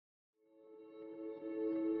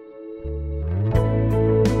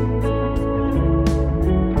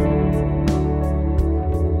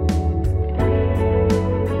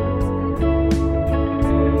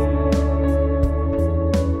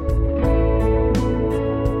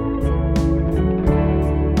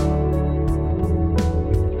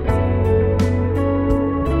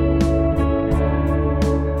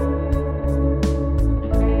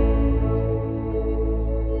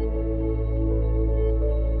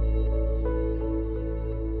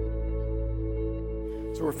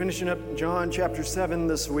So we're finishing up John chapter 7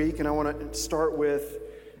 this week, and I want to start with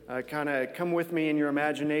kind of come with me in your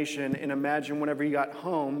imagination and imagine whenever you got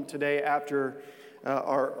home today after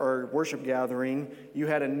our worship gathering, you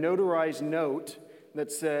had a notarized note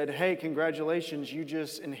that said, hey, congratulations, you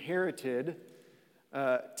just inherited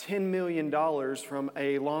 $10 million from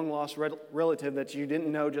a long-lost relative that you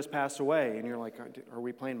didn't know just passed away. And you're like, are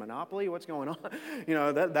we playing Monopoly? What's going on? You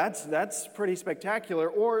know, that's pretty spectacular.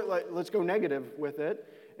 Or let's go negative with it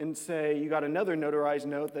and say you got another notarized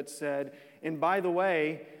note that said, and by the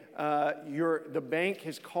way, the bank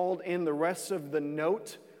has called in the rest of the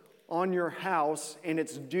note on your house, and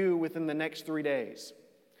it's due within the next 3 days.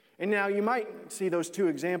 And now you might see those two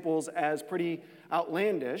examples as pretty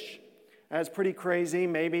outlandish, as pretty crazy.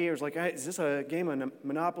 Maybe it was like, hey, is this a game of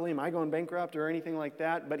Monopoly? Am I going bankrupt or anything like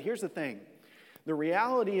that? But here's the thing. The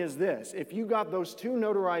reality is this. If you got those two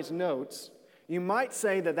notarized notes, you might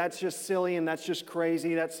say that that's just silly and that's just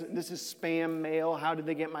crazy. This is spam mail. How did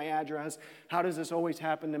they get my address? How does this always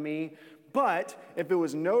happen to me? But if it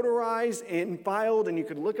was notarized and filed and you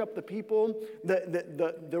could look up the people,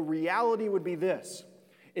 the reality would be this.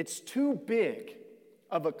 It's too big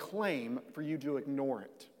of a claim for you to ignore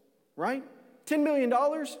it. Right? $10 million,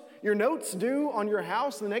 your note's due on your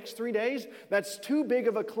house in the next 3 days. That's too big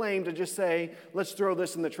of a claim to just say, let's throw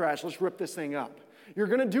this in the trash. Let's rip this thing up. You're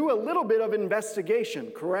going to do a little bit of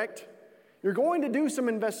investigation, correct? You're going to do some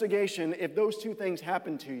investigation if those two things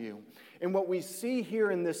happen to you. And what we see here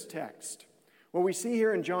in this text, what we see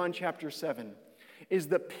here in John chapter 7, is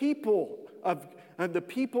the people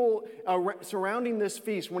surrounding this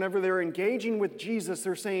feast, whenever they're engaging with Jesus,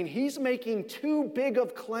 they're saying he's making too big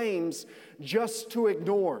of claims just to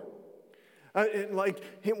ignore.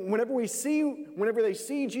 Whenever they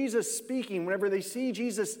see Jesus speaking, whenever they see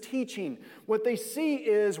Jesus teaching, what they see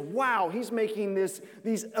is, wow, he's making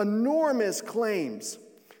these enormous claims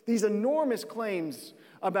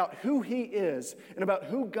about who he is and about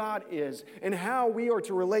who God is and how we are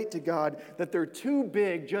to relate to God, that they're too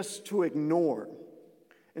big just to ignore.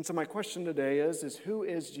 And so my question today is who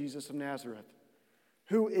is Jesus of Nazareth?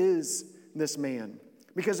 Who is this man?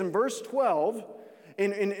 Because in verse 12,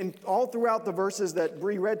 and all throughout the verses that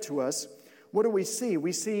Bree read to us, what do we see?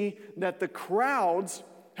 We see that the crowds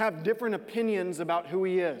have different opinions about who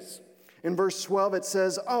he is. In verse 12, it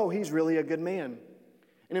says, oh, he's really a good man.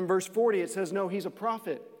 And in verse 40, it says, no, he's a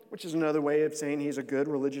prophet, which is another way of saying he's a good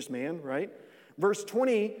religious man, right? Verse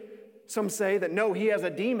 20, some say that, no, he has a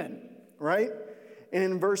demon, right? And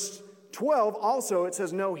in verse 12, also, it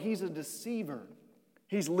says, no, he's a deceiver.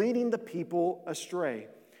 He's leading the people astray.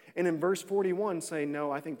 And in verse 41, say, no,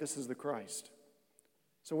 I think this is the Christ.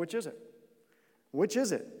 So which is it? Which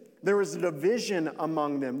is it? There was a division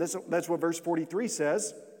among them. That's what verse 43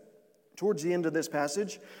 says. Towards the end of this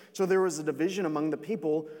passage, so there was a division among the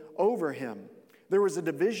people over him. There was a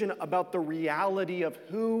division about the reality of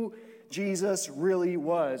who Jesus really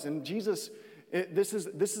was. And Jesus, this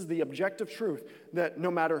is the objective truth, that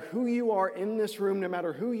no matter who you are in this room, no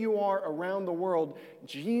matter who you are around the world,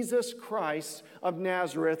 Jesus Christ of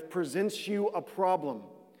Nazareth presents you a problem.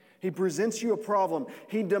 He presents you a problem.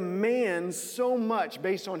 He demands so much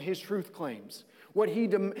based on his truth claims. What he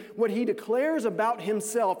declares about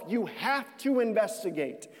himself, you have to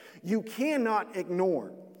investigate. You cannot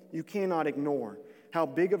ignore how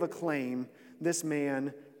big of a claim this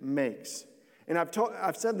man makes. And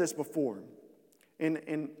I've said this before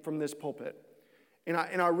from this pulpit, and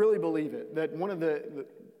I really believe it, that one of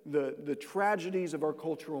the tragedies of our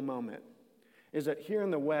cultural moment is that here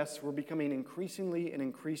in the West, we're becoming increasingly and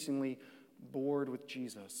increasingly bored with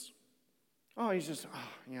Jesus. Oh, he's just,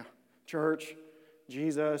 church,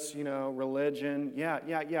 Jesus, religion,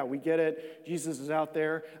 yeah, we get it. Jesus is out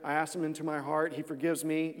there. I asked him into my heart. He forgives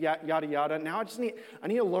me, yada, yada. Now I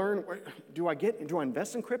need to learn, do I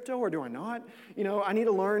invest in crypto or do I not? I need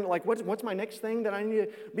to learn, what's my next thing that I need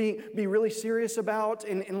to be really serious about?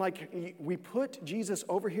 And we put Jesus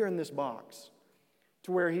over here in this box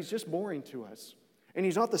to where he's just boring to us. And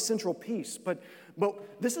he's not the central piece. But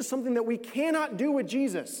this is something that we cannot do with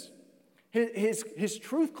Jesus. His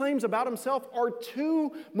truth claims about himself are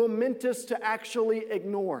too momentous to actually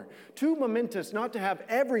ignore. Too momentous not to have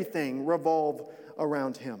everything revolve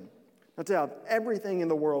around him. Not to have everything in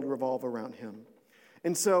the world revolve around him.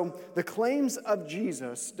 And so the claims of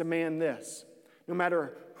Jesus demand this. No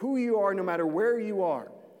matter who you are, no matter where you are,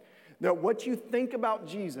 that what you think about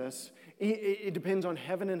Jesus, it depends on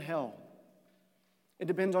heaven and hell. It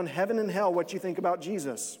depends on heaven and hell what you think about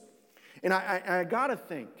Jesus. And I got to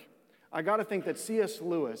think that C.S.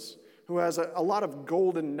 Lewis, who has a lot of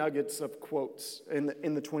golden nuggets of quotes in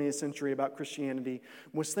the 20th century about Christianity,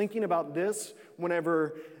 was thinking about this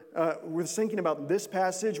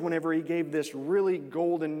passage whenever he gave this really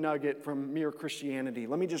golden nugget from Mere Christianity.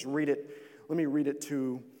 Let me just read it. Let me read it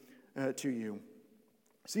to you.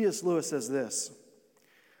 C.S. Lewis says this: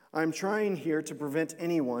 "I'm trying here to prevent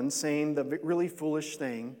anyone saying the really foolish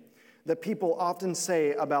thing that people often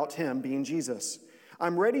say about him, being Jesus.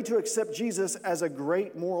 I'm ready to accept Jesus as a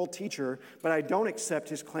great moral teacher, but I don't accept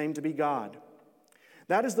his claim to be God.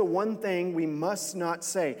 That is the one thing we must not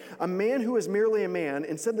say. A man who is merely a man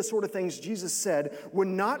and said the sort of things Jesus said would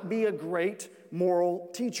not be a great moral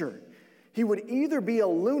teacher. He would either be a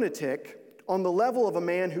lunatic on the level of a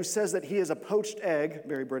man who says that he is a poached egg,"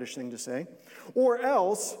 very British thing to say, "or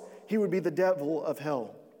else he would be the devil of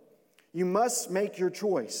hell. You must make your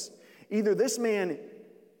choice. Either this man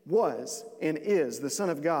was and is the Son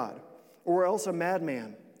of God, or else a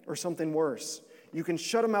madman or something worse. You can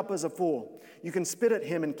shut him up as a fool. You can spit at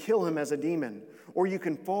him and kill him as a demon, or you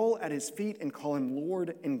can fall at his feet and call him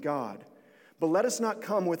Lord and God. But let us not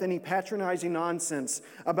come with any patronizing nonsense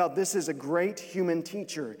about this is a great human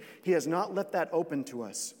teacher. He has not left that open to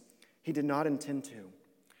us. He did not intend to."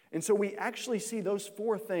 And so we actually see those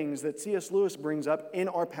four things that C.S. Lewis brings up in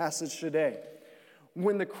our passage today.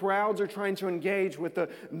 When the crowds are trying to engage with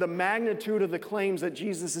the magnitude of the claims that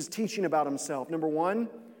Jesus is teaching about himself. Number one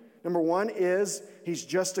is he's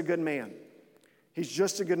just a good man. He's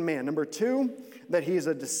just a good man. Number two, that he is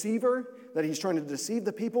a deceiver, that he's trying to deceive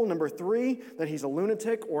the people. Number three, that he's a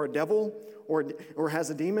lunatic or a devil or has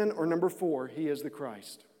a demon. Or number four, he is the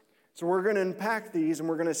Christ. So we're going to unpack these and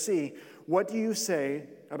we're going to see, what do you say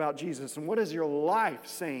about Jesus? And what is your life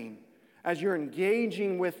saying as you're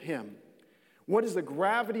engaging with him? What is the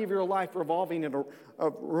gravity of your life revolving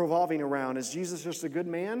around? Is Jesus just a good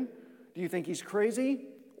man? Do you think he's crazy?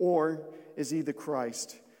 Or is he the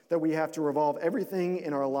Christ that we have to revolve everything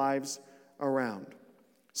in our lives around?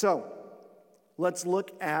 So, let's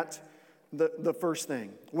look at the first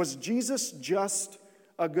thing. Was Jesus just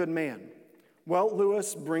a good man? Well,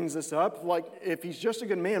 Lewis brings this up. Like, if he's just a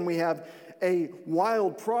good man, we have a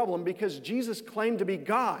wild problem because Jesus claimed to be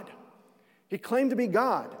God. He claimed to be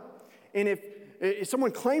God. And if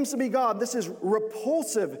someone claims to be God, this is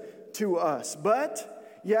repulsive to us.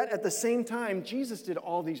 But yet, at the same time, Jesus did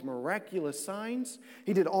all these miraculous signs.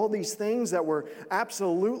 He did all these things that were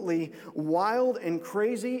absolutely wild and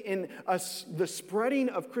crazy. And the spreading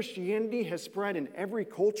of Christianity has spread in every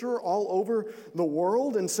culture all over the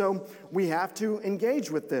world. And so we have to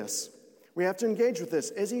engage with this. We have to engage with this.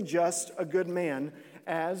 Is he just a good man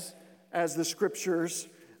as the scriptures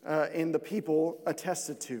and the people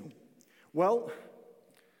attested to? Well,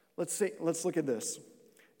 let's look at this.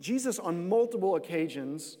 Jesus, on multiple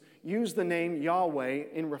occasions, used the name Yahweh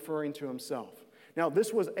in referring to himself. Now,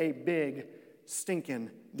 this was a big,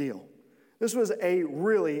 stinking deal. This was a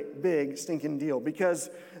really big, stinking deal because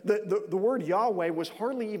the word Yahweh was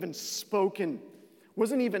hardly even spoken,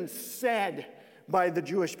 wasn't even said by the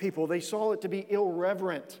Jewish people. They saw it to be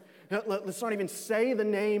irreverent. Let's not even say the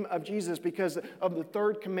name of Jesus because of the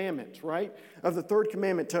third commandment, right? Of the third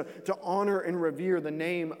commandment to honor and revere the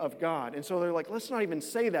name of God. And so they're like, let's not even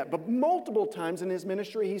say that. But multiple times in his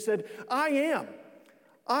ministry, he said, I am.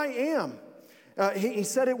 I am. He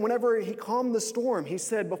said it whenever he calmed the storm. He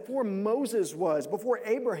said, before Moses was, before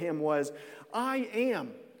Abraham was, I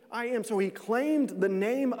am. I am. So he claimed the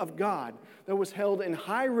name of God that was held in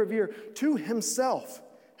high revere to himself.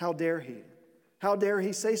 How dare he? How dare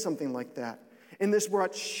he say something like that? And this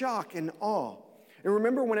brought shock and awe. And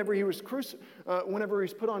remember whenever he was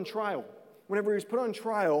put on trial,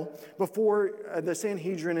 before the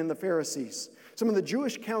Sanhedrin and the Pharisees, some of the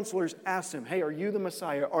Jewish counselors asked him, hey, are you the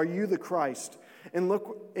Messiah? Are you the Christ? And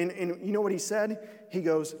look, and you know what he said? He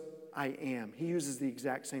goes, I am. He uses the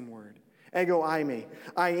exact same word. Ego eimi,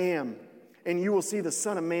 I am. And you will see the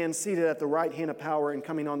Son of Man seated at the right hand of power and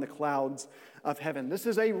coming on the clouds of heaven. This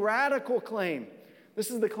is a radical claim. This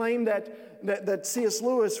is the claim that C.S.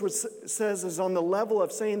 Lewis says is on the level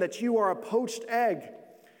of saying that you are a poached egg.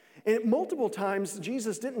 And multiple times,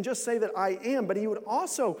 Jesus didn't just say that I am, but he would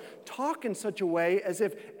also talk in such a way as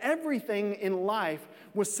if everything in life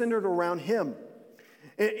was centered around him.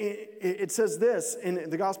 It says this in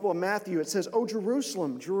the Gospel of Matthew. It says, "O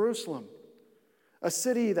Jerusalem, Jerusalem, a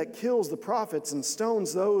city that kills the prophets and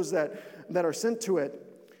stones those that are sent to it.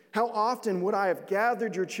 How often would I have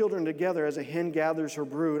gathered your children together as a hen gathers her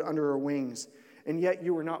brood under her wings, and yet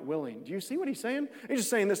you were not willing." Do you see what he's saying? He's just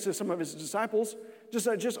saying this to some of his disciples,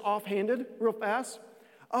 just offhanded, real fast.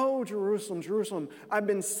 "Oh, Jerusalem, Jerusalem, I've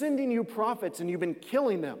been sending you prophets, and you've been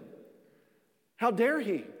killing them. How dare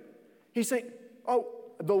he? He's saying, oh,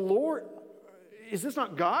 the Lord, is this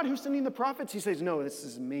not God who's sending the prophets? He says, no, this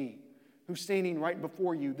is me who's standing right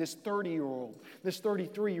before you. This 30-year-old, this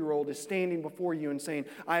 33-year-old is standing before you and saying,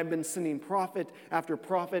 I have been sending prophet after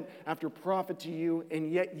prophet after prophet to you,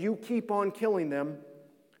 and yet you keep on killing them.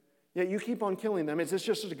 Yet you keep on killing them. Is this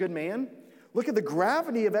just a good man? Look at the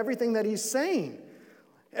gravity of everything that he's saying.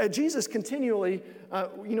 Jesus continually,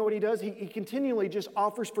 you know what he does? He continually just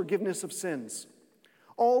offers forgiveness of sins.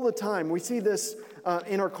 All the time. We see this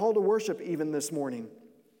in our call to worship even this morning.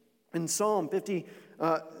 In Psalm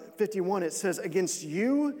 51, it says, against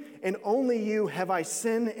you and only you have I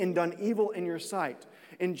sinned and done evil in your sight.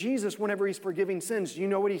 And Jesus, whenever he's forgiving sins, you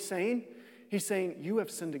know what he's saying? He's saying, you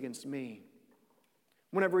have sinned against me.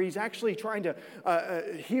 Whenever he's actually trying to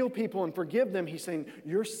heal people and forgive them, he's saying,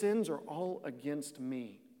 your sins are all against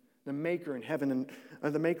me, the maker in heaven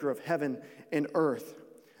and the maker of heaven and earth.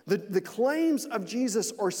 The claims of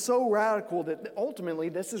Jesus are so radical that ultimately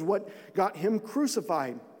this is what got him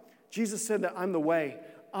crucified. Jesus said that I'm the way,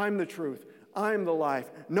 I'm the truth, I'm the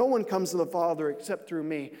life. No one comes to the Father except through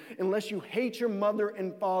me. Unless you hate your mother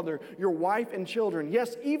and father, your wife and children,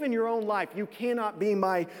 yes, even your own life, you cannot be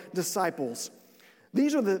my disciples.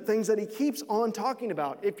 These are the things that he keeps on talking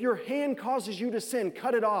about. If your hand causes you to sin,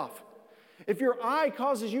 cut it off. If your eye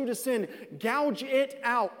causes you to sin, gouge it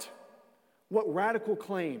out. What radical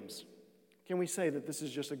claims? Can we say that this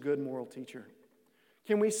is just a good moral teacher?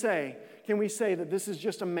 Can we say that this is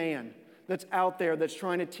just a man that's out there that's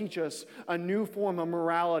trying to teach us a new form of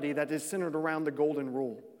morality that is centered around the golden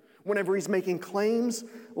rule? Whenever he's making claims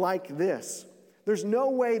like this, there's no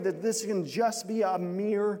way that this can just be a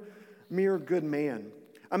mere good man.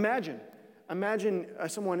 Imagine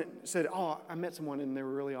someone said, oh, I met someone and they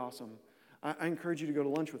were really awesome. I encourage you to go to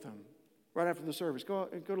lunch with them. Right after the service, go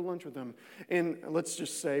to lunch with them. And let's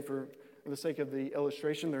just say, for the sake of the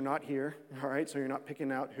illustration, they're not here, all right? So you're not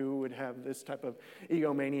picking out who would have this type of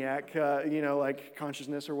egomaniac, like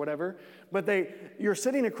consciousness or whatever. But you're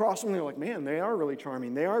sitting across from them, they're like, man, they are really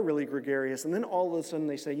charming. They are really gregarious. And then all of a sudden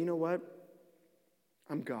they say, you know what?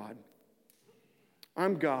 I'm God.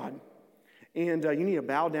 I'm God. And you need to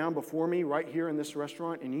bow down before me right here in this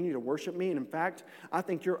restaurant, and you need to worship me. And in fact, I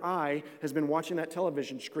think your eye has been watching that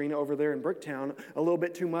television screen over there in Bricktown a little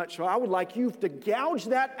bit too much. So I would like you to gouge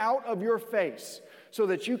that out of your face so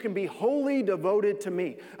that you can be wholly devoted to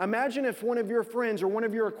me. Imagine if one of your friends or one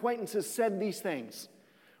of your acquaintances said these things.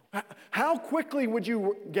 How quickly would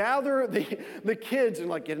you gather the kids and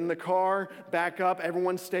get in the car, back up,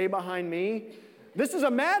 everyone stay behind me? This is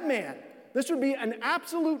a madman. This would be an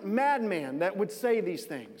absolute madman that would say these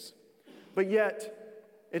things. But yet,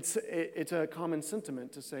 it's a common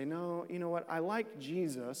sentiment to say, no, you know what, I like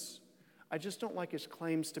Jesus, I just don't like his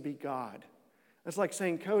claims to be God. It's like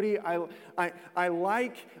saying, Cody, I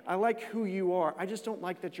like who you are, I just don't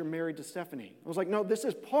like that you're married to Stephanie. I was like, no, this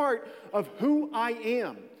is part of who I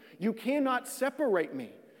am. You cannot separate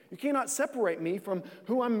me. You cannot separate me from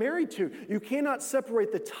who I'm married to. You cannot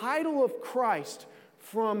separate the title of Christ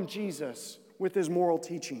from Jesus with his moral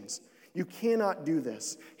teachings. You cannot do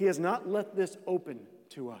this. He has not left this open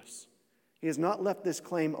to us. He has not left this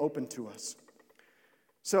claim open to us.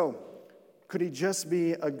 So, could he just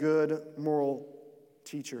be a good moral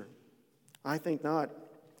teacher? I think not.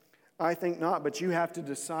 I think not, but you have to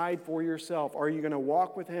decide for yourself. Are you going to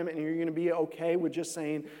walk with him and you're going to be okay with just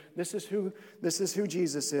saying, this is who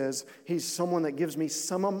Jesus is. He's someone that gives me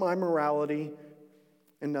some of my morality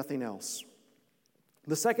and nothing else.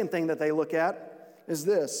 The second thing that they look at is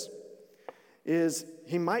this, is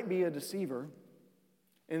he might be a deceiver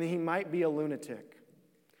and he might be a lunatic.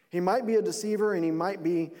 He might be a deceiver and he might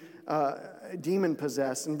be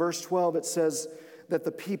demon-possessed. In verse 12 it says that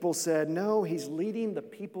the people said, no, he's leading the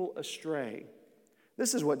people astray.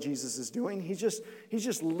 This is what Jesus is doing. He's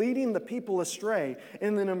just leading the people astray.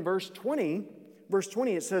 And then in verse 20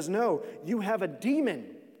 it says, no, you have a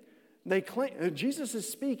demon. Jesus is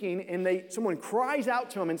speaking, and someone cries out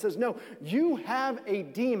to him and says, no, you have a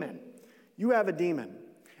demon. You have a demon.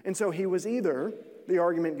 And so he was either, the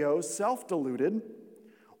argument goes, self-deluded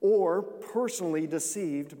or personally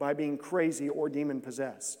deceived by being crazy or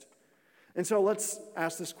demon-possessed. And so let's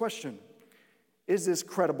ask this question. Is this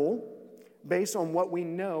credible based on what we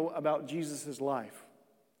know about Jesus' life?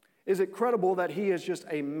 Is it credible that he is just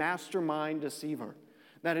a mastermind deceiver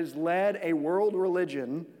that has led a world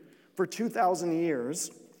religion for 2,000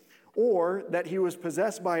 years, or that he was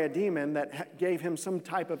possessed by a demon that gave him some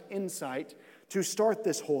type of insight to start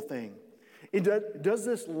this whole thing? Does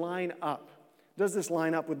this line up? Does this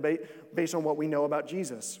line up with based on what we know about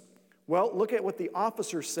Jesus? Well, look at what the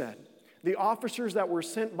officers said. the officers that were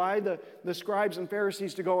sent by the scribes and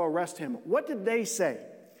Pharisees to go arrest him, what did they say?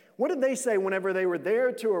 What did they say whenever they were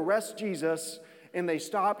there to arrest Jesus and they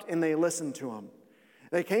stopped and they listened to him?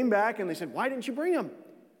 They came back and they said, why didn't you bring him?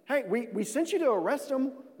 Hey, we sent you to arrest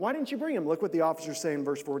him. Why didn't you bring him? Look what the officers say in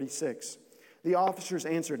verse 46. The officers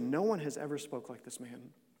answered, no one has ever spoke like this man.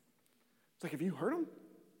 It's like, have you heard him?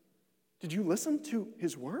 Did you listen to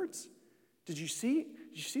his words? Did you see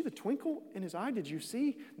the twinkle in his eye? Did you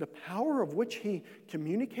see the power of which he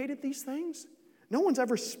communicated these things? No one's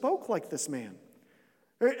ever spoke like this man.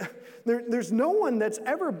 There's no one that's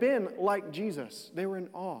ever been like Jesus. They were in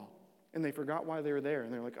awe, and they forgot why they were there.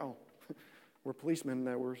 And they're like, oh, we're policemen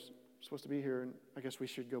that were supposed to be here, and I guess we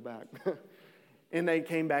should go back. And they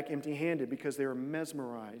came back empty-handed because they were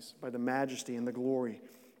mesmerized by the majesty and the glory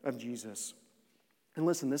of Jesus. And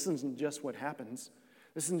listen, this isn't just what happens.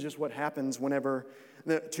 This isn't just what happens whenever,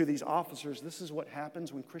 to these officers, this is what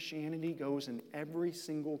happens when Christianity goes in every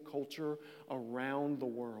single culture around the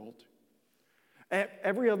world.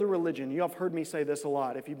 Every other religion, you have heard me say this a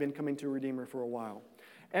lot if you've been coming to Redeemer for a while.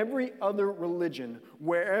 Every other religion,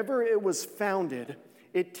 wherever it was founded,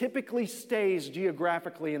 it typically stays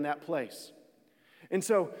geographically in that place. And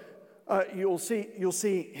so you'll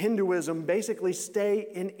see Hinduism basically stay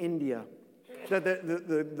in India.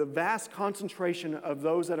 The vast concentration of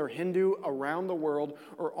those that are Hindu around the world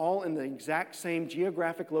are all in the exact same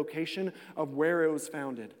geographic location of where it was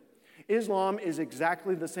founded. Islam is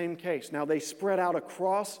exactly the same case. Now, they spread out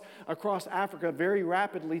across Africa very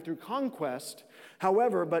rapidly through conquest.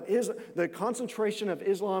 However, the concentration of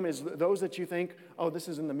Islam is those that you think, oh, this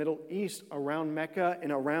is in the Middle East, around Mecca,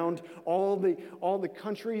 and around all the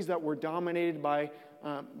countries that were dominated by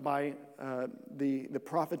the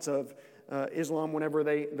prophets of Islam whenever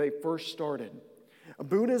they first started.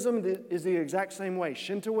 Buddhism is the exact same way.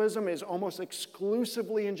 Shintoism is almost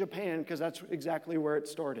exclusively in Japan because that's exactly where it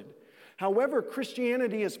started. However,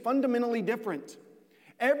 Christianity is fundamentally different.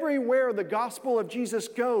 Everywhere the gospel of Jesus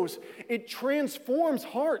goes, it transforms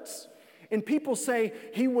hearts. And people say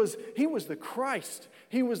he was the Christ.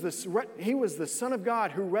 He was the Son of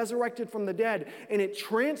God who resurrected from the dead. And it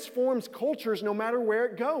transforms cultures no matter where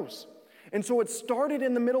it goes. And so it started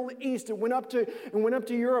in the Middle East. It went up to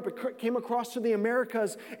Europe. It came across to the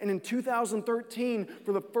Americas. And in 2013,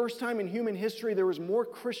 for the first time in human history, there was more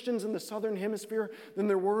Christians in the southern hemisphere than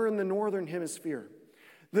there were in the northern hemisphere.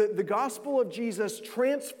 The gospel of Jesus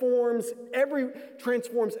transforms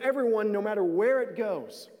everyone no matter where it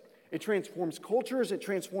goes. It transforms cultures. It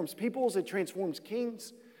transforms peoples. It transforms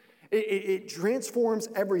kings. It transforms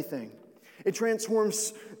everything. It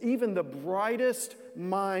transforms even the brightest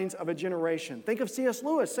minds of a generation. Think of C.S.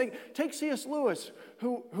 Lewis. Take C.S. Lewis,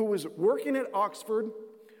 who was working at Oxford,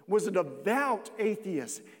 was a devout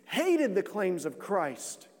atheist, hated the claims of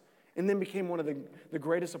Christ, and then became one of the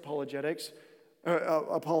greatest apologists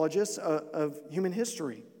of human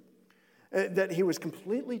history. That he was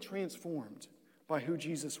completely transformed by who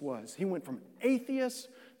Jesus was. He went from atheist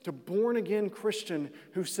to born-again Christian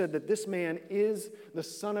who said that this man is the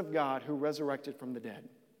Son of God who resurrected from the dead.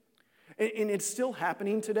 And it's still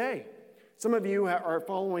happening today. Some of you are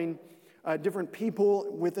following different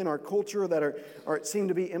people within our culture that seem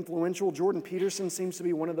to be influential. Jordan Peterson seems to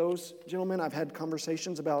be one of those gentlemen. I've had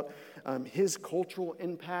conversations about his cultural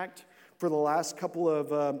impact for the last couple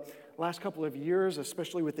of years,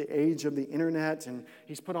 especially with the age of the internet, and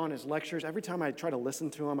he's put on his lectures. Every time I try to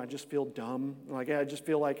listen to him, I just feel dumb. I just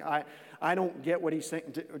feel like I don't get what he's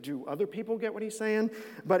saying. Do other people get what he's saying?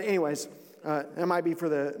 But anyways, it might be for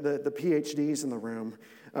the PhDs in the room,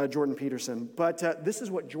 Jordan Peterson. But this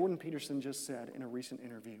is what Jordan Peterson just said in a recent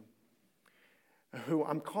interview, who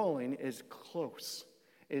I'm calling is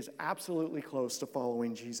absolutely close to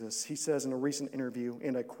following Jesus. He says in a recent interview,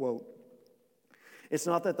 and I quote, "It's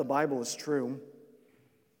not that the Bible is true.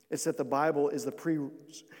 It's that the Bible is the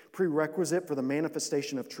prerequisite for the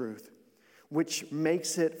manifestation of truth, which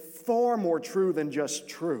makes it far more true than just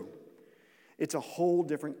true. It's a whole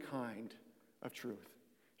different kind of truth."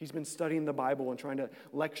 He's been studying the Bible and trying to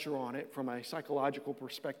lecture on it from a psychological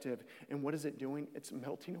perspective. And what is it doing? It's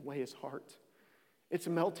melting away his heart. It's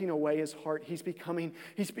melting away his heart. He's becoming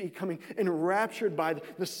enraptured by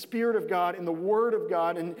the Spirit of God and the Word of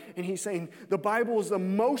God. And he's saying the Bible is the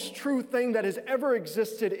most true thing that has ever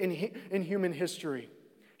existed in human history.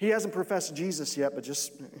 He hasn't professed Jesus yet, but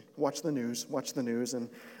just watch the news, and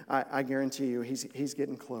I guarantee you he's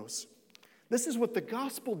getting close. This is what the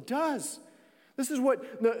gospel does. This is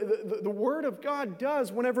what the Word of God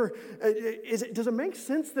does whenever, does it make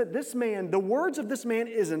sense that this man, the words of this man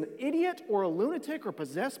is an idiot or a lunatic or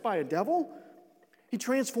possessed by a devil? He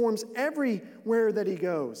transforms everywhere that he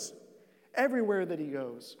goes. everywhere that he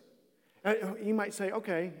goes. You might say,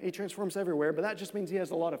 okay, he transforms everywhere, but that just means he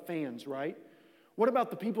has a lot of fans, right? What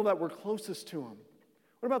about the people that were closest to him?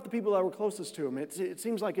 What about the people that were closest to him? It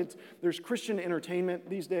seems like there's Christian entertainment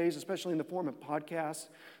these days, especially in the form of podcasts,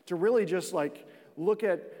 to really just like look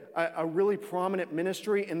at a really prominent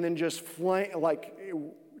ministry and then just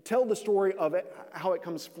tell the story of it, how it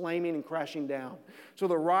comes flaming and crashing down. So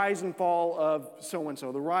the rise and fall of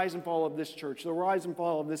so-and-so, the rise and fall of this church, the rise and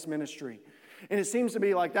fall of this ministry. And it seems to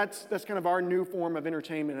be like that's kind of our new form of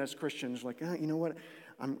entertainment as Christians. Like, you know what?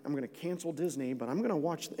 I'm going to cancel Disney, but I'm going to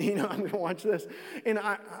watch. I'm going to watch this. And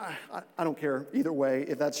I don't care either way.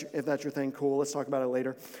 If that's your thing, cool. Let's talk about it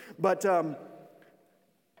later. But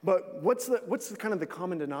what's the kind of the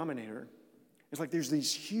common denominator? It's like there's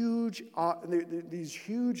these huge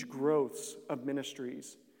growths of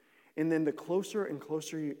ministries, and then the closer and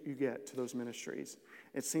closer you get to those ministries,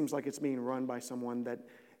 it seems like it's being run by someone that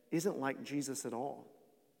isn't like Jesus at all,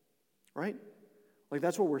 right? Like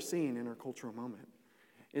that's what we're seeing in our cultural moment,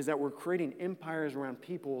 is that we're creating empires around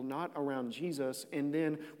people, not around Jesus, and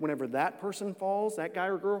then whenever that person falls, that guy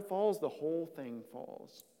or girl falls, the whole thing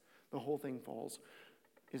falls. The whole thing falls.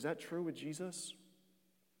 Is that true with Jesus?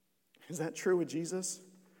 Is that true with Jesus?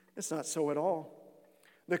 It's not so at all.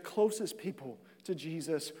 The closest people to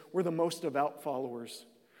Jesus were the most devout followers.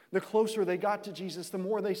 The closer they got to Jesus, the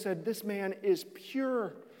more they said, this man is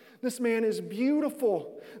pure. This man is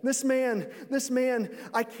beautiful. This man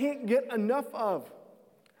I can't get enough of.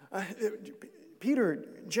 Peter,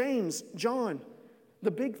 James, John,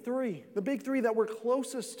 the big three that were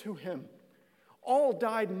closest to him, all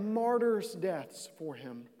died martyrs' deaths for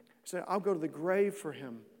him. Said, I'll go to the grave for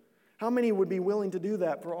him. How many would be willing to do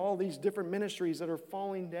that for all these different ministries that are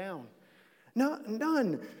falling down?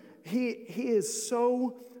 None. He is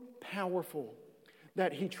so powerful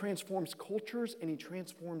that he transforms cultures and he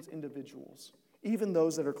transforms individuals, even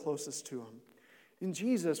those that are closest to him. In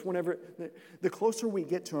Jesus, whenever the closer we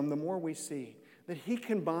get to him, the more we see that he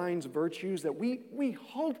combines virtues that we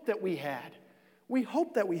hoped that we had. We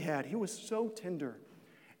hoped that we had. He was so tender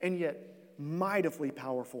and yet mightily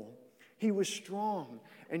powerful. He was strong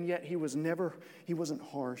and yet he wasn't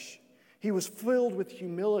harsh. He was filled with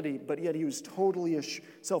humility, but yet he was totally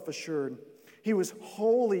self-assured. He was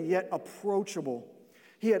holy yet approachable.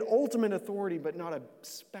 He had ultimate authority, but not a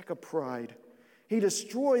speck of pride. He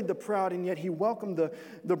destroyed the proud, and yet he welcomed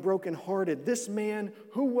the brokenhearted. This man,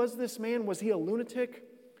 who was this man? Was he a lunatic?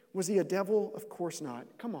 Was he a devil? Of course not.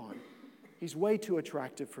 Come on. He's way too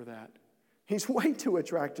attractive for that. He's way too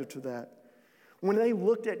attractive to that. When they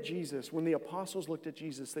looked at Jesus, when the apostles looked at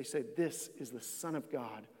Jesus, they said, this is the Son of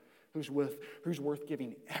God who's worth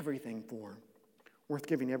giving everything for. Worth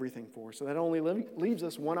giving everything for. So that only leaves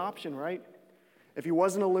us one option, right? If he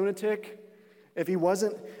wasn't a lunatic, if he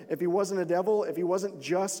wasn't a devil, if he wasn't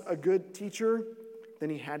just a good teacher, then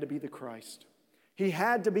he had to be the Christ. He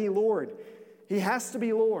had to be Lord. He has to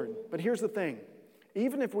be Lord. But here's the thing.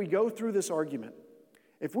 Even if we go through this argument,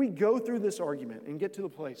 and get to the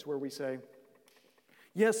place where we say,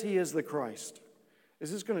 yes, he is the Christ,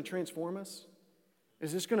 is this going to transform us?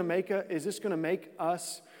 Is this going to make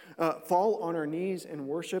us fall on our knees and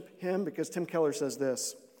worship him? Because Tim Keller says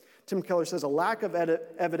this. Tim Keller says, a lack of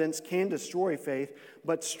evidence can destroy faith,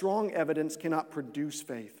 but strong evidence cannot produce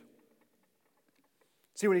faith.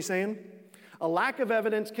 See what he's saying? A lack of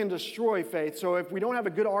evidence can destroy faith. So if we don't have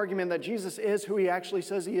a good argument that Jesus is who he actually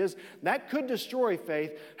says he is, that could destroy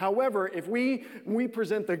faith. However, if we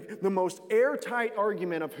present the most airtight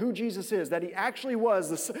argument of who Jesus is, that he actually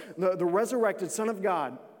was the resurrected Son of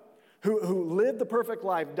God, who lived the perfect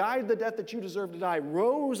life, died the death that you deserve to die,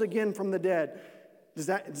 rose again from the dead, does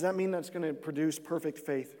that mean that's going to produce perfect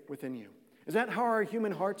faith within you? Is that how our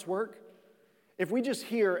human hearts work? If we just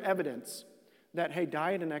hear evidence that, hey,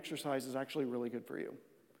 diet and exercise is actually really good for you.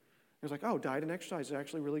 It's like, oh, diet and exercise is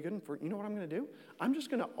actually really good for you. Know what I'm going to do? I'm just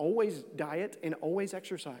going to always diet and always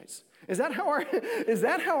exercise. Is that how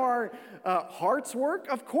our hearts work?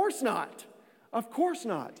 Of course not. Of course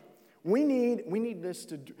not. We need this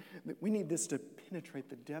to penetrate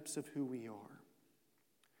the depths of who we are.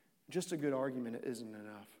 Just a good argument isn't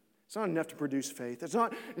enough. It's not enough to produce faith.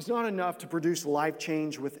 It's not enough to produce life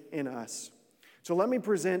change within us. So let me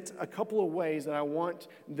present a couple of ways that I want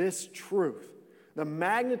this truth, the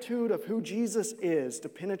magnitude of who Jesus is, to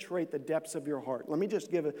penetrate the depths of your heart. Let me just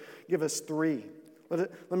give us three.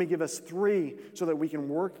 Let me give us three so that we can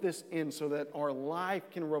work this in, so that our life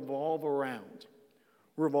can revolve around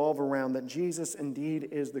that Jesus indeed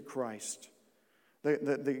is the Christ,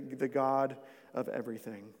 the God of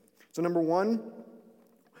everything. So number one,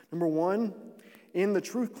 in the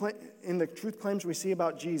truth claims we see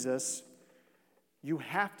about Jesus, you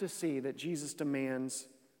have to see that Jesus demands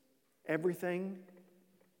everything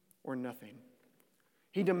or nothing.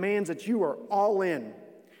 He demands that you are all in.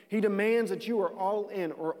 He demands that you are all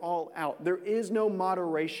in or all out. There is no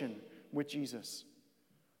moderation with Jesus.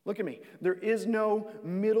 Look at me. There is no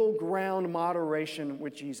middle ground moderation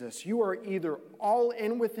with Jesus. You are either all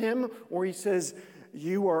in with him, or he says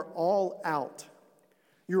you are all out.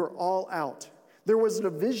 You are all out. There was a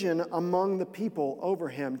division among the people over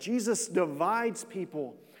him. Jesus divides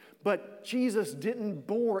people, but Jesus didn't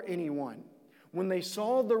bore anyone. When they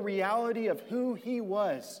saw the reality of who he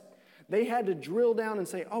was, they had to drill down and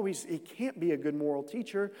say, oh, he can't be a good moral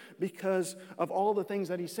teacher because of all the things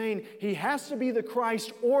that he's saying. He has to be the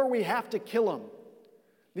Christ, or we have to kill him.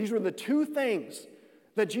 These were the two things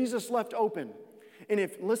that Jesus left open. And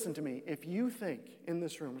listen to me, if you think in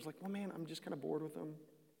this room, it's like, well, man, I'm just kind of bored with him.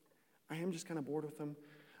 I am just kind of bored with him.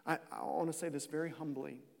 I want to say this very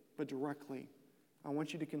humbly, but directly. I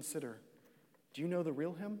want you to consider, do you know the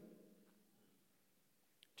real him?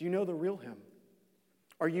 Do you know the real him?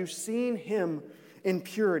 Are you seeing him in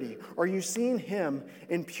purity? Are you seeing him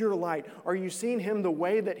in pure light? Are you seeing him the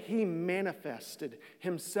way that he manifested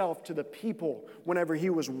himself to the people whenever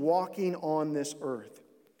he was walking on this earth?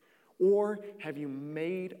 Or have you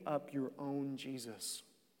made up your own Jesus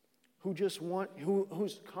who's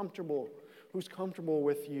comfortable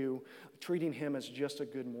with you treating him as just a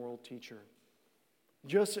good moral teacher?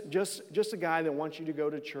 Just a guy that wants you to go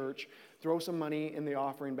to church, throw some money in the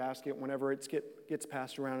offering basket whenever it gets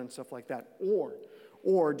passed around and stuff like that.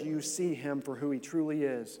 Or do you see him for who he truly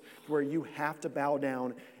is, where you have to bow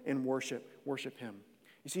down and worship him?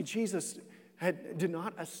 You see, Jesus did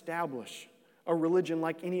not establish a religion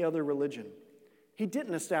like any other religion. He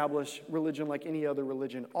didn't establish religion like any other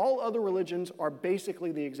religion. All other religions are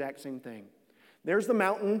basically the exact same thing. There's the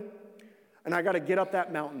mountain, and I got to get up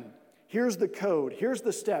that mountain. Here's the code. Here's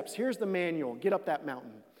the steps. Here's the manual. Get up that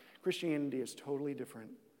mountain. Christianity is totally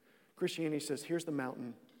different. Christianity says, here's the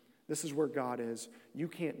mountain. This is where God is. You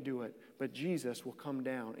can't do it, but Jesus will come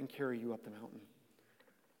down and carry you up the mountain.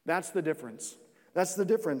 That's the difference. That's the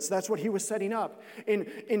difference. That's what he was setting up.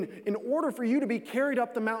 In order for you to be carried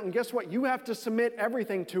up the mountain, guess what? You have to submit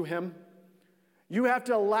everything to him. You have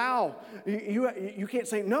to allow. You can't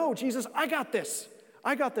say, no, Jesus, I got this.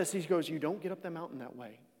 I got this. He goes, you don't get up the mountain that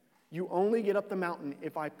way. You only get up the mountain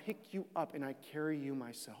if I pick you up and I carry you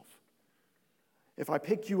myself. If I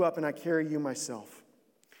pick you up and I carry you myself.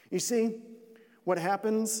 You see, what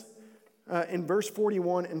happens in verse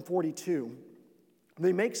 41 and 42,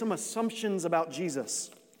 they make some assumptions about Jesus.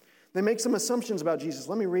 Let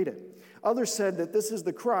me read it. Others said that this is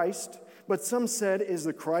the Christ, but some said, is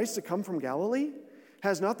the Christ to come from Galilee?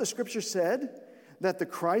 Has not the scripture said that the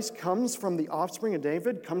Christ comes from the offspring of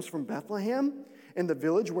David, comes from Bethlehem, in the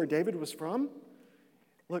village where David was from?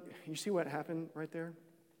 Look, you see what happened right there?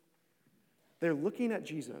 They're looking at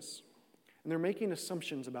Jesus, and they're making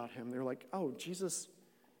assumptions about him. They're like, oh, Jesus,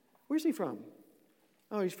 where's he from?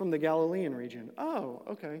 Oh, he's from the Galilean region. Oh,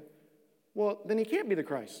 okay. Well, then he can't be the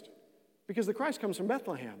Christ, because the Christ comes from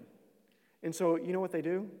Bethlehem. And so, you know what they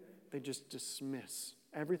do? They just dismiss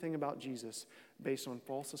everything about Jesus based on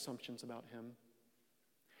false assumptions about him.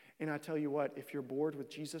 And I tell you what, if you're bored with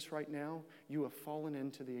Jesus right now, you have fallen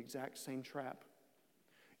into the exact same trap.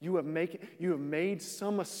 You have made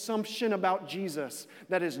some assumption about Jesus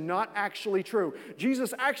that is not actually true.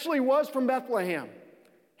 Jesus actually was from Bethlehem.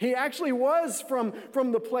 He actually was from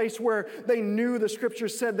the place where they knew the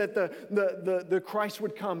scriptures said that the Christ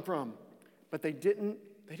would come from. But they didn't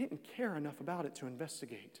care enough about it to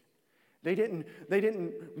investigate. They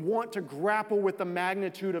didn't want to grapple with the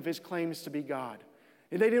magnitude of his claims to be God.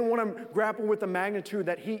 They didn't want to grapple with the magnitude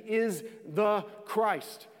that he is the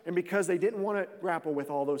Christ. And because they didn't want to grapple with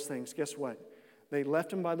all those things, guess what? They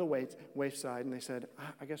left him by the wayside and they said,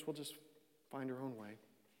 I guess we'll just find our own way.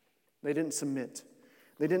 They didn't submit.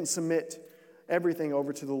 They didn't submit everything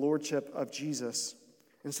over to the lordship of Jesus.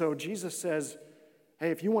 And so Jesus says,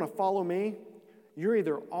 hey, if you want to follow me, you're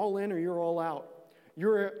either all in or you're all out.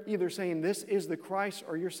 You're either saying this is the Christ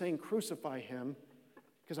or you're saying crucify him,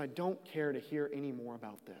 because I don't care to hear any more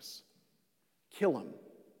about this. Kill him.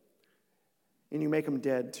 And you make him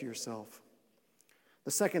dead to yourself.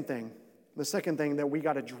 The second thing that we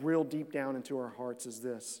got to drill deep down into our hearts is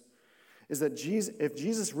this, is that if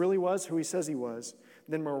Jesus really was who he says he was,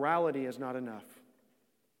 then morality is not enough.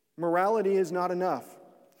 Morality is not enough.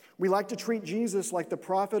 We like to treat Jesus like the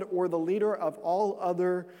prophet or the leader of all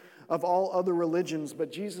other religions, but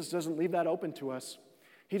Jesus doesn't leave that open to us.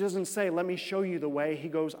 He doesn't say, let me show you the way. He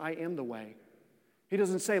goes, I am the way. He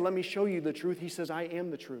doesn't say, let me show you the truth. He says, I am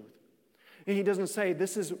the truth. And he doesn't say,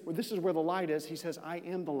 this is where the light is. He says, I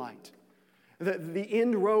am the light. The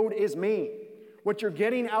end road is me. What you're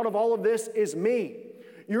getting out of all of this is me.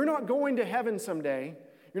 You're not going to heaven someday.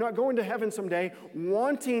 You're not going to heaven someday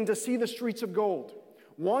wanting to see the streets of gold,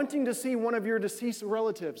 wanting to see one of your deceased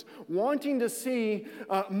relatives, wanting to see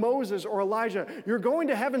Moses or Elijah. You're going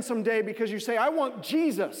to heaven someday because you say, I want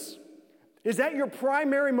Jesus. Is that your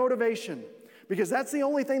primary motivation? Because that's the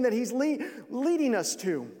only thing that he's leading us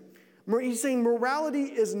to. He's saying morality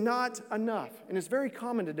is not enough. And it's very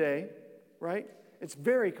common today, right? It's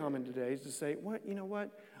very common today to say, you know what?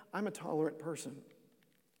 I'm a tolerant person.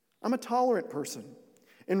 I'm a tolerant person.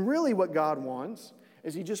 And really what God wants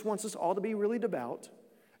is he just wants us all to be really devout.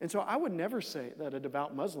 And so I would never say that a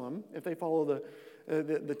devout Muslim, if they follow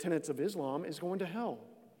the tenets of Islam, is going to hell.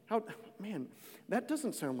 Man, that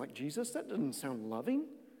doesn't sound like Jesus. That doesn't sound loving.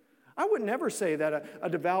 I would never say that a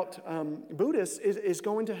devout Buddhist is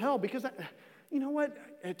going to hell because, you know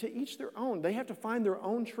what? To each their own. They have to find their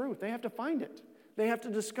own truth. They have to find it. They have to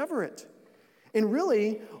discover it. And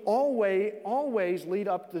really, always lead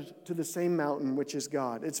up to the same mountain, which is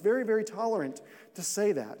God. It's very, very tolerant to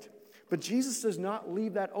say that. But Jesus does not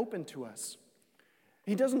leave that open to us.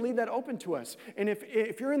 He doesn't leave that open to us. And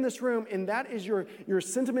if you're in this room and that is your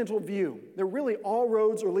sentimental view, that really all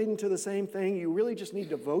roads are leading to the same thing, you really just need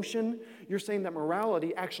devotion, you're saying that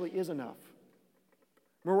morality actually is enough.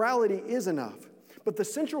 Morality is enough. But the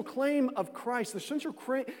central claim of Christ, the central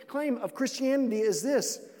claim of Christianity is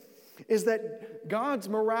this, is that God's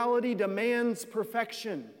morality demands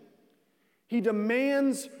perfection. He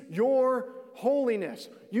demands your holiness.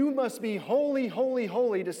 You must be holy, holy,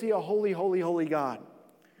 holy to see a holy, holy, holy God.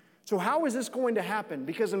 So how is this going to happen?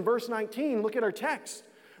 Because in verse 19, look at our text.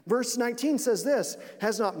 Verse 19 says this,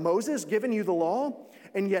 has not Moses given you the law?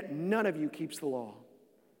 And yet none of you keeps the law.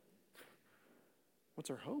 What's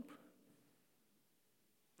our hope?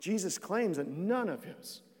 Jesus claims that none of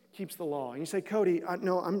us keeps the law. And you say, Cody, are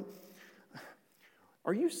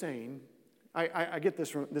you saying, I get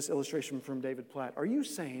this illustration from David Platt. Are you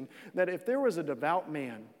saying that if there was a devout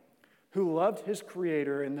man who loved his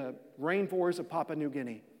Creator in the rainforests of Papua New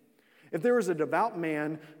Guinea, if there was a devout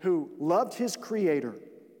man who loved his Creator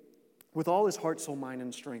with all his heart, soul, mind,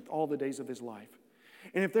 and strength all the days of his life,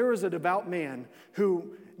 and if there was a devout man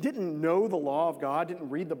who didn't know the law of God, didn't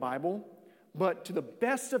read the Bible, but to the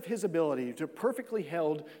best of his ability, to perfectly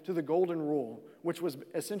held to the golden rule, which was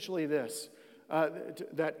essentially this,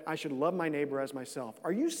 that I should love my neighbor as myself.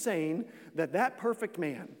 Are you saying that that perfect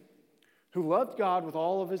man who loved God with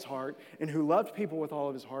all of his heart and who loved people with all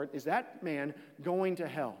of his heart, is that man going to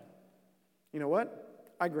hell? You know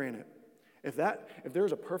what? I grant it. If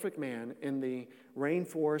there's a perfect man in the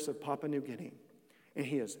rainforest of Papua New Guinea, and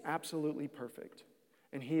he is absolutely perfect,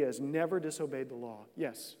 and he has never disobeyed the law,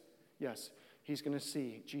 yes, he's going to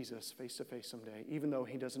see Jesus face to face someday, even though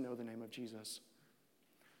he doesn't know the name of Jesus.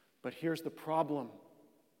 But here's the problem.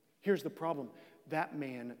 That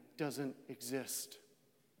man doesn't exist.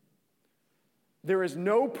 There is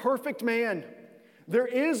no perfect man. There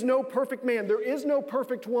is no perfect man. There is no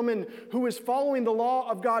perfect woman who is following the law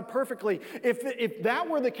of God perfectly. If that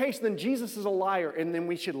were the case, then Jesus is a liar, and then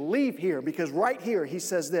we should leave here, because right here he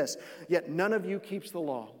says this, yet none of you keeps the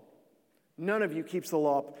law. None of you keeps the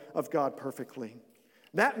law of God perfectly.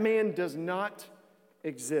 That man does not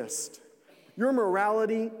exist. Your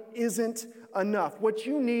morality isn't enough. What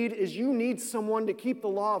you need someone to keep the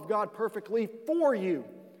law of God perfectly for you.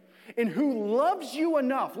 And who loves you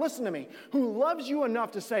enough, listen to me, who loves you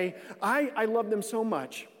enough to say, I love them so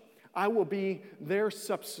much, I will be their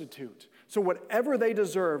substitute. So whatever they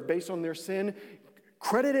deserve based on their sin,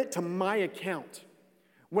 credit it to my account.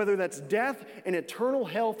 Whether that's death and eternal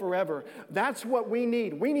hell forever, that's what we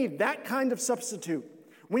need. We need that kind of substitute.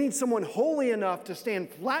 We need someone holy enough to stand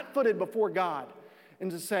flat-footed before God and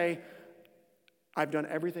to say, I've done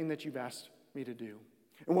everything that you've asked me to do.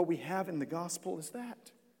 And what we have in the gospel is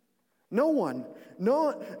that.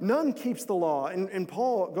 None keeps the law. And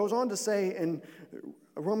Paul goes on to say in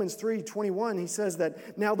Romans 3:21, he says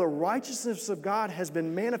that now the righteousness of God has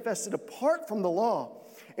been manifested apart from the law,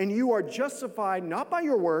 and you are justified not by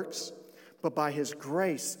your works, but by his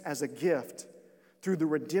grace as a gift through the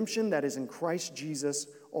redemption that is in Christ Jesus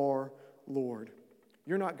our Lord.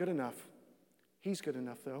 You're not good enough. He's good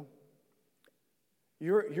enough, though.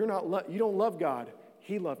 You don't love God.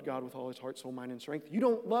 He loved God with all his heart, soul, mind, and strength. You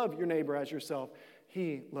don't love your neighbor as yourself.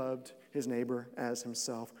 He loved his neighbor as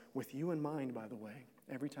himself, with you in mind, by the way,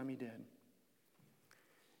 every time he did.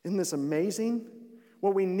 Isn't this amazing?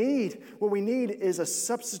 What we need is a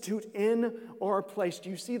substitute in our place. Do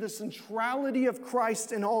you see the centrality of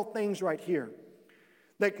Christ in all things right here?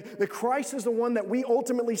 That Christ is the one that we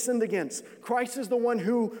ultimately sinned against. Christ is the one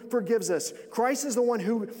who forgives us. Christ is the one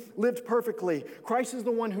who lived perfectly. Christ is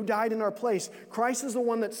the one who died in our place. Christ is the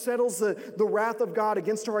one that settles the wrath of God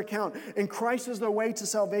against our account. And Christ is the way to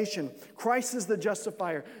salvation. Christ is the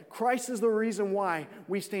justifier. Christ is the reason why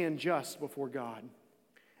we stand just before God.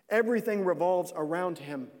 Everything revolves around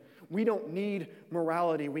him. We don't need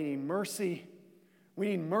morality. We need mercy. We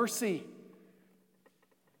need mercy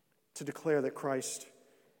to declare that Christ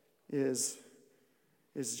is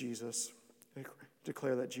Jesus.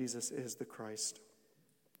 Declare that Jesus is the Christ.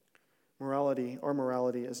 Our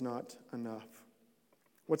morality is not enough.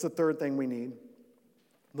 What's the third thing we need?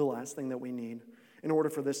 The last thing that we need in order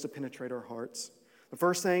for this to penetrate our hearts. The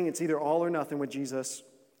first thing, it's either all or nothing with Jesus.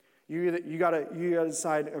 You gotta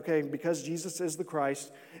decide, okay, because Jesus is the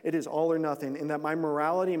Christ, it is all or nothing, and that my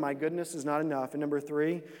morality, my goodness is not enough. And number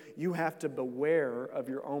three, you have to beware of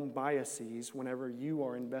your own biases whenever you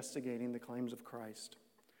are investigating the claims of Christ.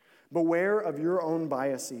 Beware of your own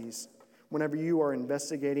biases whenever you are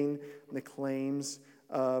investigating the claims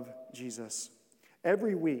of Jesus.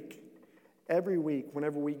 Every week,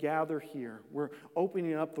 whenever we gather here, we're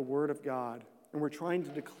opening up the Word of God, and we're trying to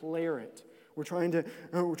declare it. We're trying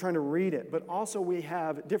to read it, but also we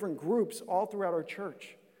have different groups all throughout our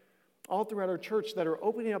church that are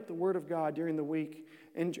opening up the Word of God during the week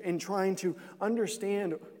and trying to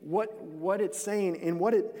understand what it's saying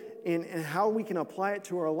and how we can apply it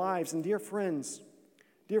to our lives. And dear friends,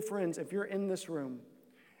 if you're in this room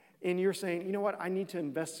and you're saying, you know what, I need to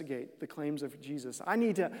investigate the claims of Jesus. I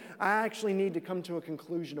actually need to come to a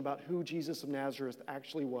conclusion about who Jesus of Nazareth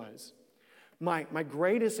actually was. My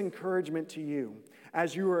greatest encouragement to you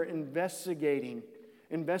as you are investigating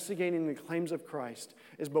the claims of Christ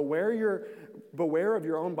is beware of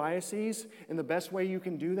your own biases, and the best way you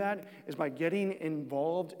can do that is by getting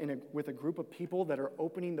involved with a group of people that are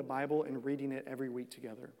opening the Bible and reading it every week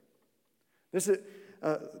together. This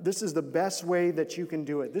is the best way that you can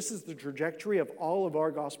do it. This is the trajectory of all of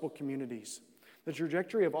our gospel communities. The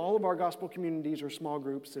trajectory of all of our gospel communities or small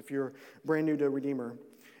groups, if you're brand new to Redeemer,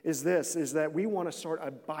 is that we want to start a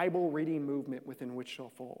Bible reading movement within Wichita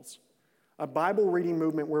Falls. A Bible reading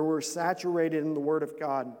movement where we're saturated in the Word of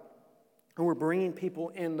God. And we're bringing people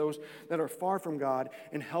in, those that are far from God,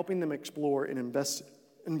 and helping them explore and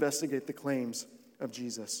investigate the claims of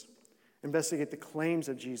Jesus. Investigate the claims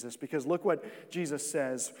of Jesus. Because look what Jesus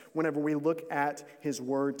says whenever we look at his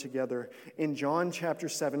word together. In John chapter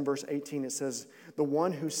 7, verse 18, it says, "The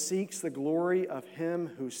one who seeks the glory of him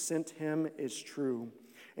who sent him is true.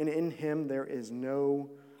 And in him there is no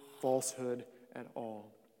falsehood at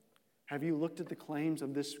all." Have you looked at the claims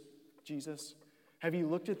of this Jesus? Have you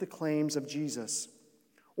looked at the claims of Jesus?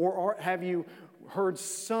 Or have you heard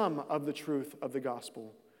some of the truth of the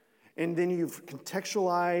gospel? And then you've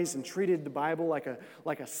contextualized and treated the Bible like a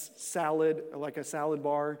salad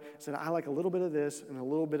bar. Said, I like a little bit of this and a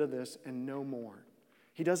little bit of this and no more.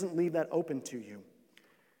 He doesn't leave that open to you.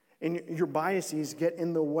 And your biases get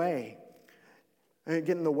in the way.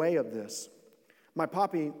 Of this. My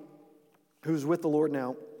poppy, who's with the Lord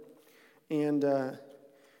now, and I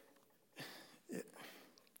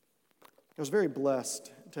was very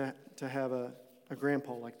blessed to have a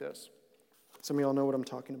grandpa like this. Some of y'all know what I'm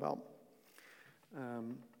talking about.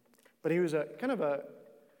 But he was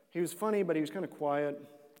he was funny, but he was kind of quiet.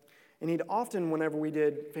 And he'd often, whenever we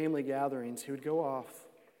did family gatherings, he would go off.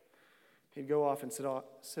 He'd go off and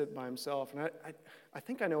sit by himself. And I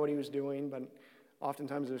think I know what he was doing, but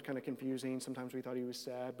oftentimes it was kind of confusing. Sometimes we thought he was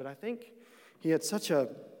sad. But I think he had such a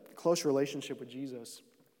close relationship with Jesus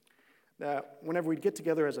that whenever we'd get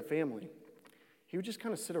together as a family, he would just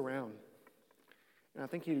kind of sit around. And I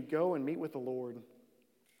think he'd go and meet with the Lord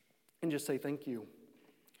and just say thank you.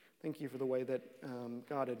 Thank you for the way that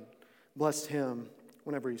God had blessed him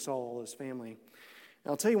whenever he saw all his family.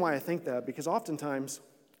 And I'll tell you why I think that, because oftentimes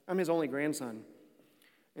I'm his only grandson.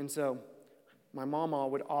 And so my mama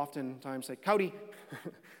would oftentimes say, Cody,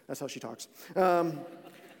 that's how she talks.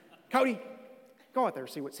 Cody, go out there,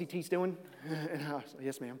 see what CT's doing. And I was like,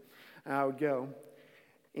 yes, ma'am. And I would go.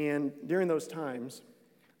 And during those times,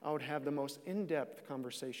 I would have the most in-depth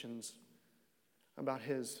conversations about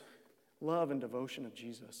his love and devotion of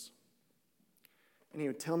Jesus. And he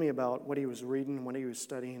would tell me about what he was reading, what he was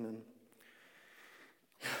studying,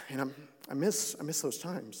 and I miss those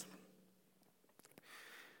times.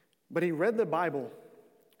 But he read the Bible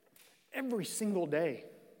every single day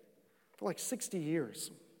for like 60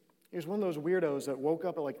 years. He was one of those weirdos that woke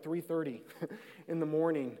up at like 3:30 in the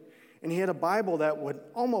morning, and he had a Bible that would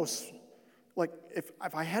almost, like if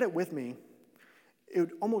I had it with me, it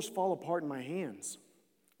would almost fall apart in my hands.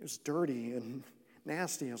 It was dirty and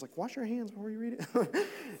nasty. I was like, wash your hands before you read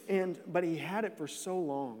it. But he had it for so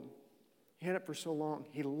long. He had it for so long.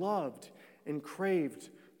 He loved and craved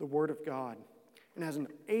the Word of God. And as an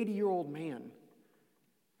 80-year-old man,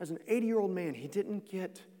 he didn't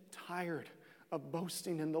get tired of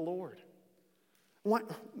boasting in the Lord.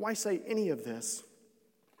 Why say any of this?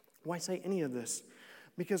 Why say any of this?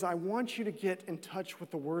 Because I want you to get in touch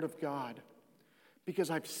with the Word of God.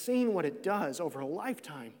 Because I've seen what it does over a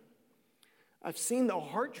lifetime. I've seen the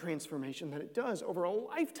heart transformation that it does over a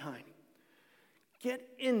lifetime. Get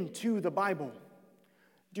into the Bible.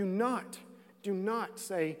 Do not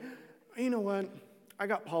say, you know what, I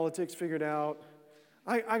got politics figured out.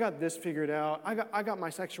 I got this figured out. I got my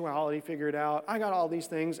sexuality figured out. I got all these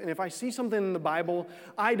things. And if I see something in the Bible,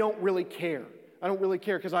 I don't really care. I don't really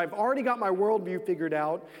care because I've already got my worldview figured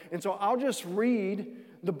out. And so I'll just read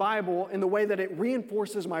the Bible in the way that it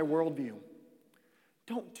reinforces my worldview.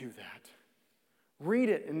 Don't do that. Read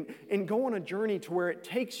it and go on a journey to where it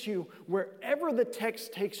takes you wherever the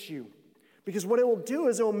text takes you. Because what it will do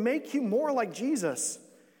is it will make you more like Jesus.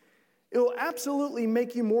 It will absolutely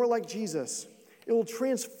make you more like Jesus. It will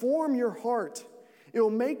transform your heart. It will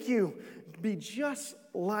make you be just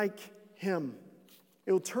like Him.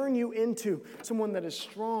 It will turn you into someone that is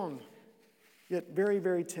strong, yet very,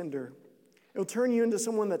 very tender. It will turn you into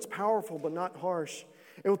someone that's powerful but not harsh.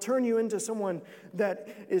 It will turn you into someone that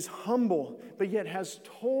is humble but yet has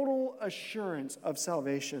total assurance of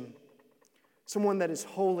salvation. Someone that is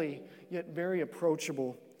holy yet very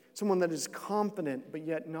approachable. Someone that is confident but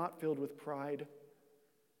yet not filled with pride.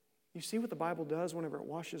 You see what the Bible does whenever it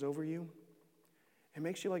washes over you? It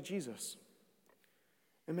makes you like Jesus.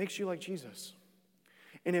 It makes you like Jesus.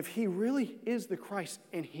 And if He really is the Christ,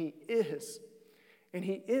 and He is,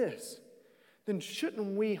 then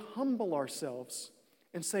shouldn't we humble ourselves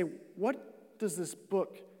and say, what does this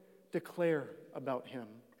book declare about Him?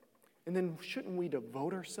 And then shouldn't we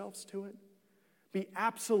devote ourselves to it? Be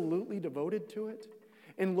absolutely devoted to it?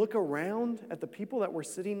 And look around at the people that we're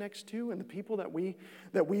sitting next to and the people that we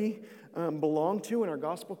belong to in our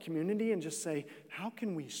gospel community and just say, how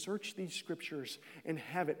can we search these scriptures and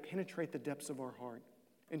have it penetrate the depths of our heart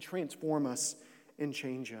and transform us and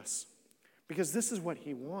change us? Because this is what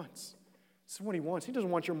He wants. This is what He wants. He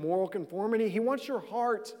doesn't want your moral conformity. He wants your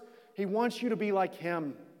heart. He wants you to be like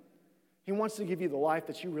Him. He wants to give you the life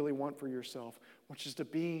that you really want for yourself, which is to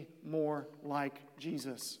be more like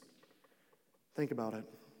Jesus. Think about it.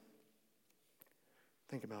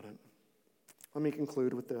 Think about it. Let me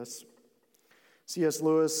conclude with this. C.S.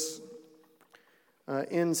 Lewis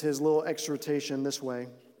ends his little exhortation this way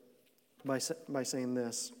by saying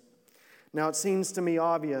this. Now it seems to me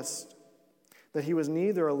obvious that he was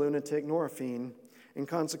neither a lunatic nor a fiend, and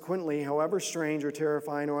consequently, however strange or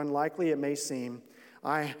terrifying or unlikely it may seem,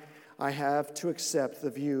 I have to accept the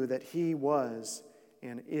view that he was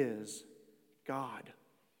and is God.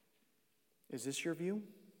 Is this your view?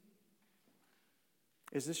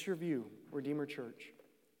 Is this your view, Redeemer Church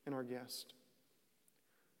and our guest?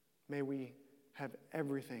 May we have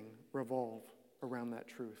everything revolve around that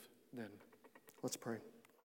truth then. Let's pray.